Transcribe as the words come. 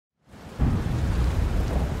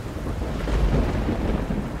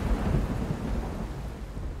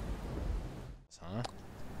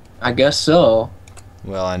I guess so.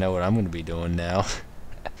 Well, I know what I'm gonna be doing now.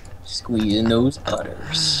 Squeezing those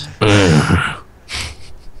butters.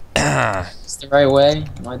 Yes, Is the right way?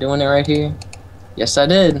 Am I doing it right here? Yes, I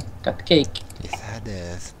did. Got the cake. that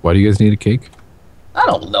is. Why do you guys need a cake? I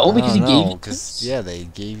don't know because he gave it to us. Yeah, they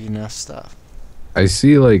gave you enough stuff. I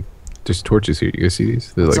see like there's torches here. You guys see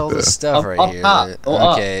these? They're What's like all this stuff right here? Top.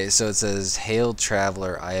 Okay, so it says, "Hail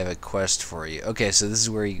traveler, I have a quest for you." Okay, so this is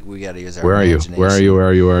where we gotta use our Where are you? imagination. Where are you? Where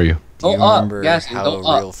are you? Where are you? Do you Go up, remember Gassy, how go a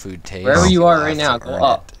up. real food tastes? Wherever you are You'll right have now, to go earn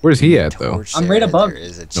up. it. Where's he at though? Torch I'm there, right above there you.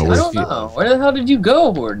 is a No, I chest. where's don't he? know. Where the hell did you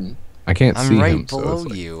go, Gordon? I can't I'm see right him. So below it's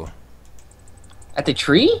like, you. At the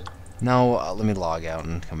tree? No, let me log out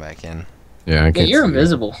and come back in. yeah, I Yeah, can't. you're see him.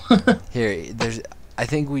 invisible. Here, there's. I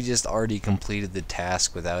think we just already completed the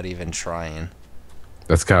task without even trying.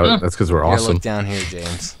 That's because we're Here, awesome. look down here,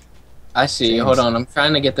 James. I see. James. Hold on. I'm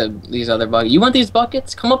trying to get these other buckets. You want these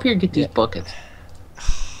buckets? Come up here and get these buckets.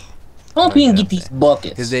 Come up here and get these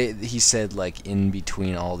buckets. Because he said like in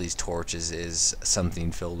between all these torches is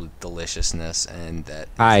something filled with deliciousness, and that is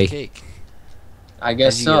Hi. a cake. I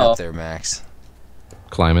guess How'd you get so. up there, Max?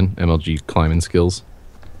 Climbing, MLG climbing skills.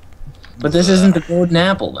 But this isn't the golden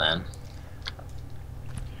apple, then.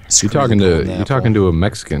 Screw You're talking the golden to apple. a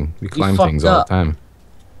Mexican. We climb fucked things all up. the time.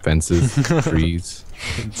 Fences, trees.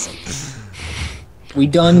 We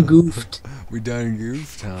done goofed. We done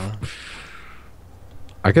goofed, huh?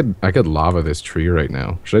 I could lava this tree right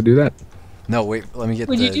now. Should I do that? No, wait. Let me get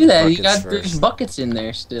Would the you do that? You buckets got there's first. buckets in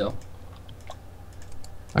there still.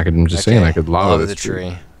 I'm just saying I could lava Lava this the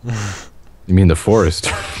tree. You mean the forest,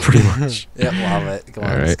 pretty much. Yep, lava it. Come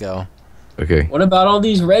on, All let's right. go. Okay. What about all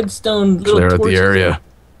these redstone little Clear out torches? the area.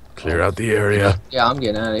 Clear out the area. Yeah, I'm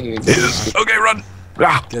getting out of here. Okay, run.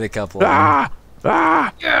 Ah, Get a couple of them. ah,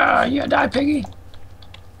 ah. Yeah, die, piggy.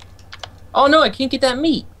 Oh no, I can't get that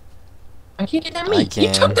meat. I can't get that meat. You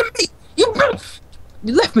can. took the meat.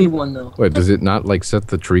 You left me one though. Wait, does it not like set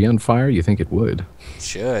the tree on fire? You think it would?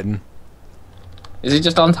 Should. Is it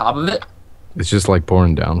just on top of it? It's just like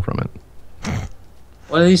pouring down from it.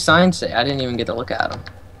 What do these signs say? I didn't even get to look at them.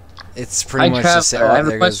 It's pretty much just say, I oh, have a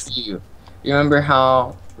there question goes. for you. You remember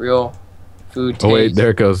how real food tastes? Oh wait, there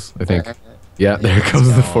it goes. I think. Yeah, there it goes.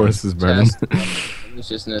 The gone. forest is burning.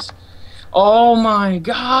 Deliciousness. Oh my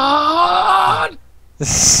god!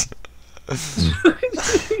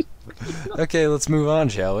 Okay, let's move on,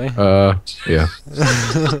 shall we? Yeah.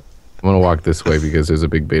 I'm gonna walk this way because there's a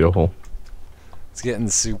big beta hole. It's getting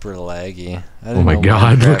super laggy. I Oh didn't my know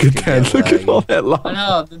god, Minecraft look at could that. get Look at laggy. all that I lava.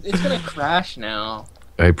 know, it's gonna crash now.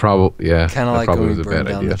 I probably, yeah. Kind of that like probably when we was a burned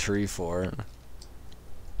bad down idea. the tree for it.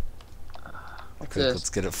 What's Quick, this? let's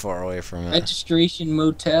get it far away from it. Registration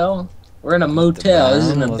motel? We're in a motel. This is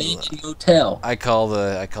an brown was abandoned motel. I call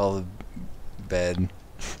the bed.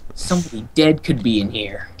 Somebody dead could be in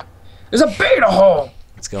here. There's a beta hole!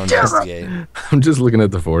 Let's go investigate. I'm just looking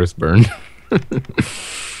at the forest burn. Yeah,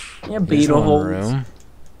 Here's beta one holes. room.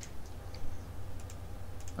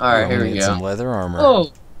 Alright, Oh, here we need go. Some leather armor.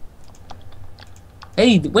 Oh!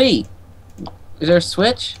 Hey, wait! Is there a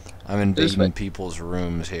switch? I'm There's invading what- people's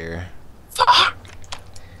rooms here. Fuck!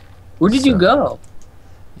 Where did you So- go?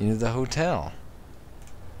 Into the hotel.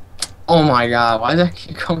 Oh my god, why does that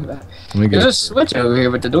keep coming back? Let me There's get a switch over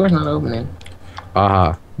here, but the door's not opening.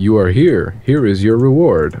 Aha, you are here. Here is your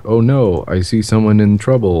reward. Oh no, I see someone in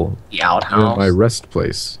trouble. The You're outhouse. my rest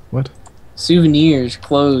place. What? Souvenirs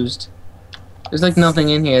closed. There's like nothing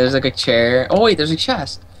in here. There's like a chair. Oh wait, there's a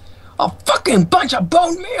chest. A fucking bunch of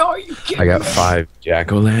bone meal. Are you kidding? I got me? 5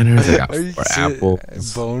 jack-o'-lanterns. I got Are you 4 serious?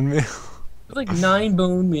 apples. Bone meal. There's like 9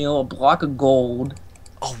 bone meal, a block of gold.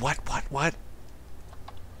 Oh, what?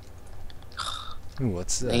 Ooh,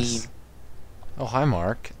 what's this? Name. Oh, hi,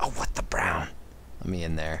 Mark. Oh, what the brown? Let me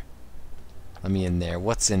in there. Let me in there.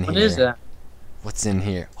 What's in What here? is that? What's in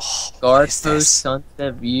here? Oh, what Guard is post, this?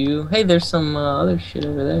 sunset view. Hey, there's some other shit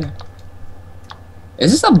over there.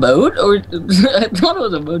 Is this a boat or? I thought it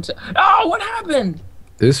was a boat. Oh, what happened?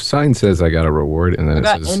 This sign says I got a reward, and then I it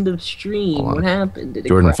got says, end of stream. Hold on. What happened? Did it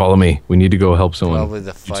Jordan, crash? follow me. We need to go help someone. Probably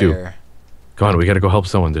the You too. fire. Come on, we gotta go help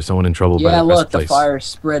someone. There's someone in trouble by Yeah, the look, rest the place. fire's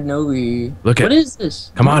spreading over here. Look What at- is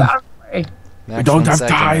this? Come on. Get out of the way. Max, don't one have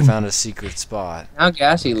second, time. I found a secret spot. Now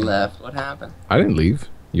Gassy left. What happened? I didn't leave.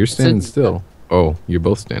 You're standing said- still. Oh, you're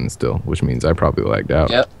both standing still, which means I probably lagged out.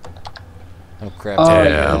 Yep. Oh crap! Oh, Get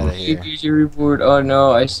Damn. out of here. here's your reward. Oh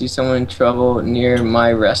no, I see someone in trouble near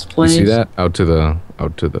my rest You place. see that? Out to the.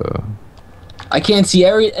 I can't see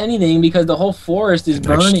anything because the whole forest is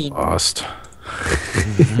burning. Lost.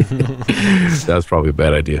 That's probably a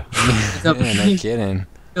bad idea. It's a Yeah, no big, kidding.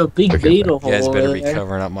 a big Okay, beta You hole guys better over be there.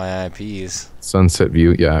 covering up my IPs. Sunset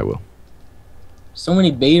view. Yeah, I will. So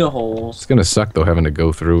many beta It's holes. gonna suck though having to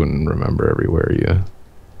go through and remember everywhere you.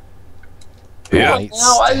 Yeah. Night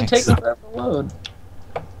Now why is it sticks. taking forever to load?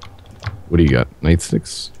 What do you got?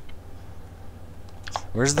 Nightsticks?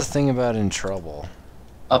 Where's the thing about in trouble?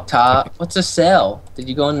 Up top. What's a cell? Did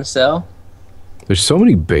you go in the cell? There's so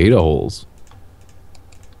many beta holes.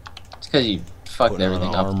 It's because you fucked Putting on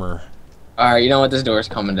everything up. armor. Alright, you know what? This door's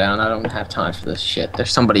coming down. I don't have time for this shit.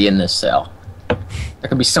 There's somebody in this cell. There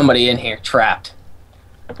could be somebody in here trapped.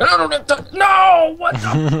 No! What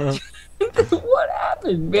the? What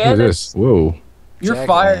happened, What man? is this? Whoa. Your Jack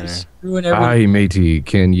fire lantern. is screwing everything. Hi, matey.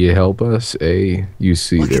 Can you help us? You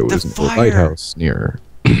see Look there at the was no fire. lighthouse near.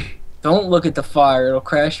 Don't look at the fire. It'll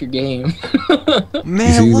crash your game.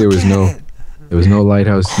 Man, You see, look there was at no- it. There was no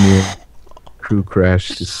lighthouse near. Crew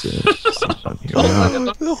crashed.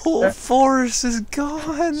 The whole forest is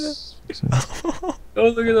gone.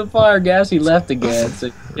 Don't look at the fire. Gassy left again, so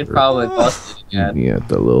it probably busted again. Yeah,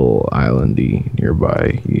 the little islandy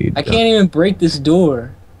nearby. I can't even break this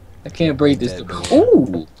door. I can't break this Dead door. door.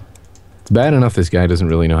 Ooh! It's bad enough this guy doesn't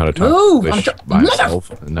really know how to talk Move! English I'm by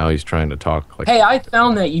himself, and now he's trying to talk like. Hey, I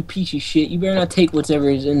found that, you piece of shit. You better not take whatever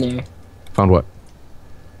is in there. Found what?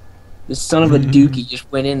 This son of a dookie just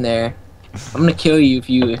went in there. I'm gonna kill you if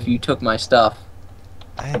you took my stuff.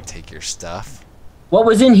 I didn't take your stuff. What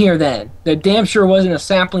was in here then? That damn sure wasn't a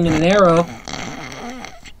sapling and an arrow.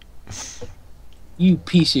 You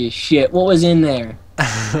piece of shit. What was in there?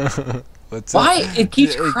 What's Why? up? It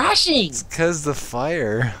keeps It- crashing. It's because the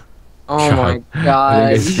fire. Oh my I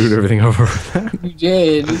god. think I screwed everything over with that. You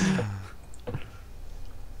did.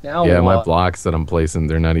 Now Yeah, my what? blocks that I'm placing,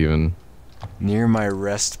 they're not even. Near my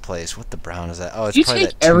rest place. What the brown is that? Oh, it's You probably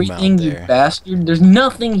take that tomb everything, out you there. bastard. There's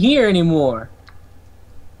nothing here anymore.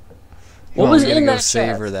 What Come on, was we gotta in go that save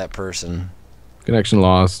chest? her, that person. Connection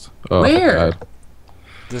lost. Oh, Where? God.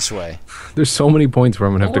 This way. There's so many points where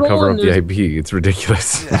I'm gonna have to Hold cover on, up the there's- IP. It's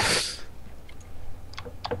ridiculous.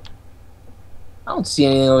 I don't see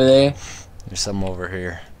anything over there. There's some over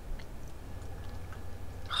here.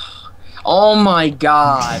 Oh my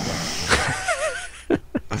god.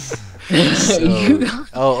 So, You-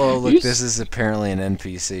 oh, look, you this is apparently an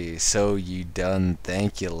NPC. So you done.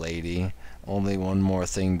 Thank you, lady. Only one more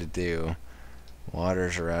thing to do.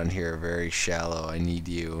 Waters around here are very shallow. I need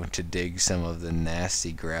you to dig some of the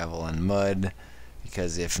nasty gravel and mud,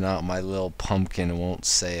 because if not, my little pumpkin won't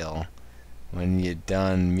sail. When you're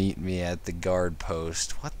done, meet me at the guard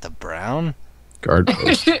post. What, the brown? Guard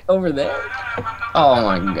post. over there. Oh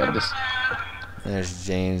my goodness. There's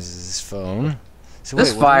James's phone. So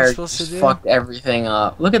This wait, what are we fire supposed to just do? fucked everything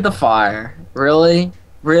up. Look at the fire. Really? This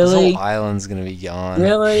Really? whole island's gonna be gone.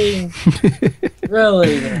 Really?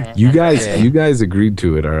 Really? man? You Okay. guys agreed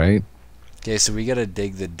to it, all right? Okay, so we gotta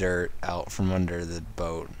dig the dirt out from under the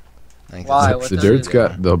boat. I think Why? that's What's The under dirt's there?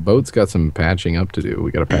 got the boat's got some patching up to do.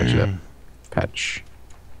 We gotta patch it up. Patch.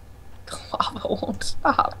 Lava won't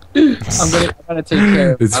stop. I gotta take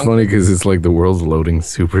care of it. It's I'm- funny because it's like the world's loading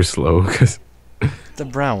super slow. Cause the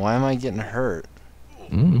brown. Why am I getting hurt?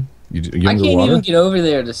 you I under the can't water. even get over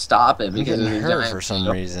there to stop it I'm because getting of the hurt giant for some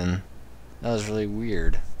shell. reason. That was really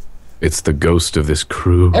weird. It's the ghost of this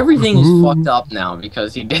crew. Everything is fucked up now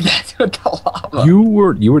because he did that to the lava. You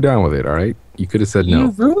were down with it, all right? You could have said You no.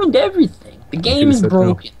 ruined everything. The game could've is said no.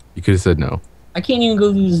 broken. You could have said no. I can't even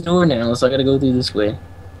go through this door now, so I gotta go through this way.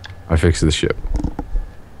 I fixed the ship.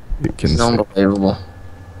 It can It's unbelievable.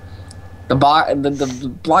 The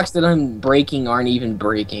blocks that I'm breaking aren't even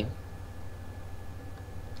breaking.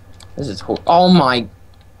 This is oh my.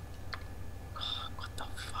 What the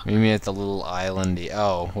fuck? Meet me at the little islandy.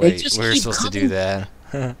 Oh They wait, just we were keep supposed to do coming. that.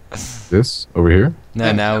 This over here.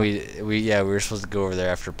 No, now we were supposed to go over there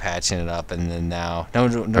after patching it up, and then now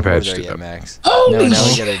don't go over patched there it yet, up. Max. Holy No, now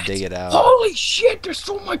we shit! gotta dig it out. Holy shit! There's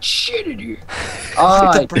so much shit in here.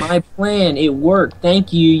 Ah, my plan. It worked.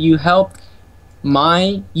 Thank you. You helped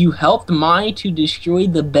my to destroy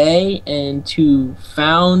the bay and to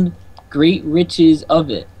found great riches of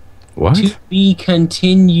it. What? To be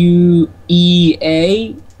continue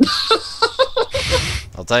EA.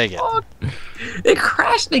 I'll take it. Fuck. It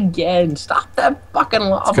crashed again. Stop that fucking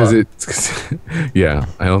lava. Because it's yeah.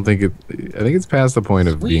 I don't think it. I think it's past the point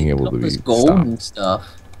of Sweet, being able all to be this gold stopped. and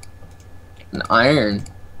stuff. And iron.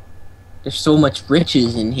 There's so much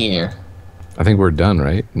riches in here. I think we're done,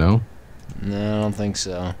 right? No. No, I don't think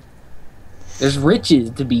so. There's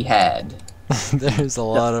riches to be had. There's a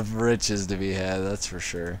lot of riches to be had, that's for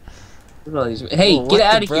sure. Look at all these. Hey, Well, get what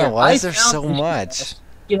out the of here! bro? Why is there found so this much? shit.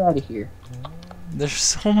 Get out of here! There's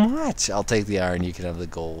so much. I'll take the iron. You can have the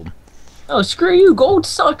gold. Oh, screw you! Gold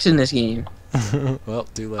sucks in this game. Well,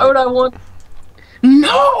 too Why would late. I want?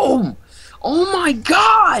 No! Oh my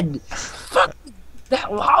god! Fuck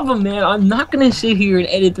that lava, man. I'm not gonna sit here and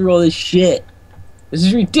edit through all this shit. This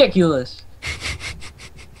is ridiculous.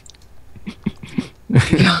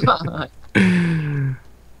 God.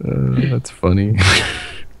 That's funny.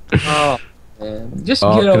 Oh, man. Just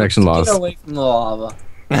Oh, get, connection get lost. away from the lava.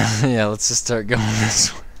 Yeah, let's just start going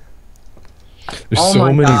this way. There's Oh so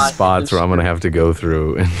my many God, spots where I'm gonna have to go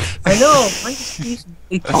through. And I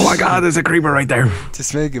know. oh my god, there's a creeper right there.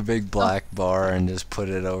 Just make a big black bar and just put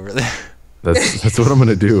it over there. That's what I'm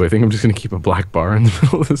gonna do. I think I'm just gonna keep a black bar in the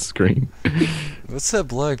middle of the screen. What's that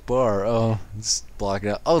black bar? Oh, it's blocking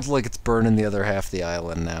out. Oh, it's like it's burning the other half of the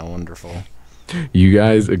island now. Wonderful. You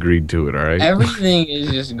guys agreed to it, all right? Everything is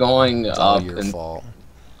just going It's all up. your And fault.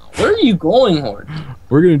 where are you going, Horde?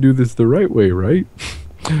 We're gonna do this the right way, right?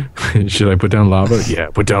 Should I put down lava? Yeah,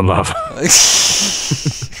 put down lava.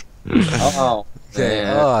 Oh, Okay.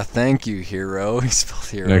 man. Oh, thank you, hero. He spelled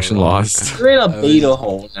hero. Connection wrong. lost. You're in a I was- beta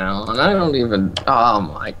hole now, and I don't even. Oh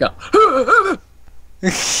my god.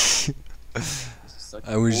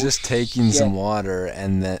 I was just taking some water,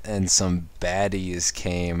 and some baddies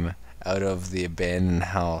came out of the abandoned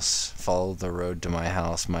house. Follow the road to my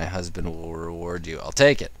house. My husband will reward you. I'll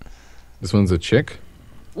take it. This one's a chick.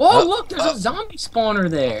 Whoa! Look, there's a zombie spawner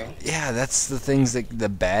there. Yeah, that's the things that the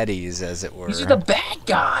baddies, as it were. These are the bad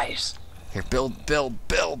guys. Here,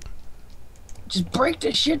 build. Just break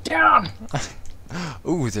this shit down.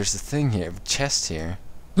 Ooh, there's a thing here, chest here.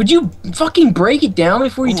 Would you fucking break it down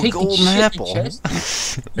before you Ooh, take the golden shit in apple. the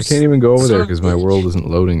chest? I can't even go over there Son of because a my bitch. world isn't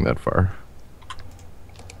loading that far.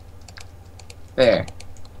 There.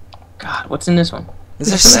 God, what's in this one?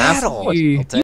 There's a Some saddle. apple. I'll take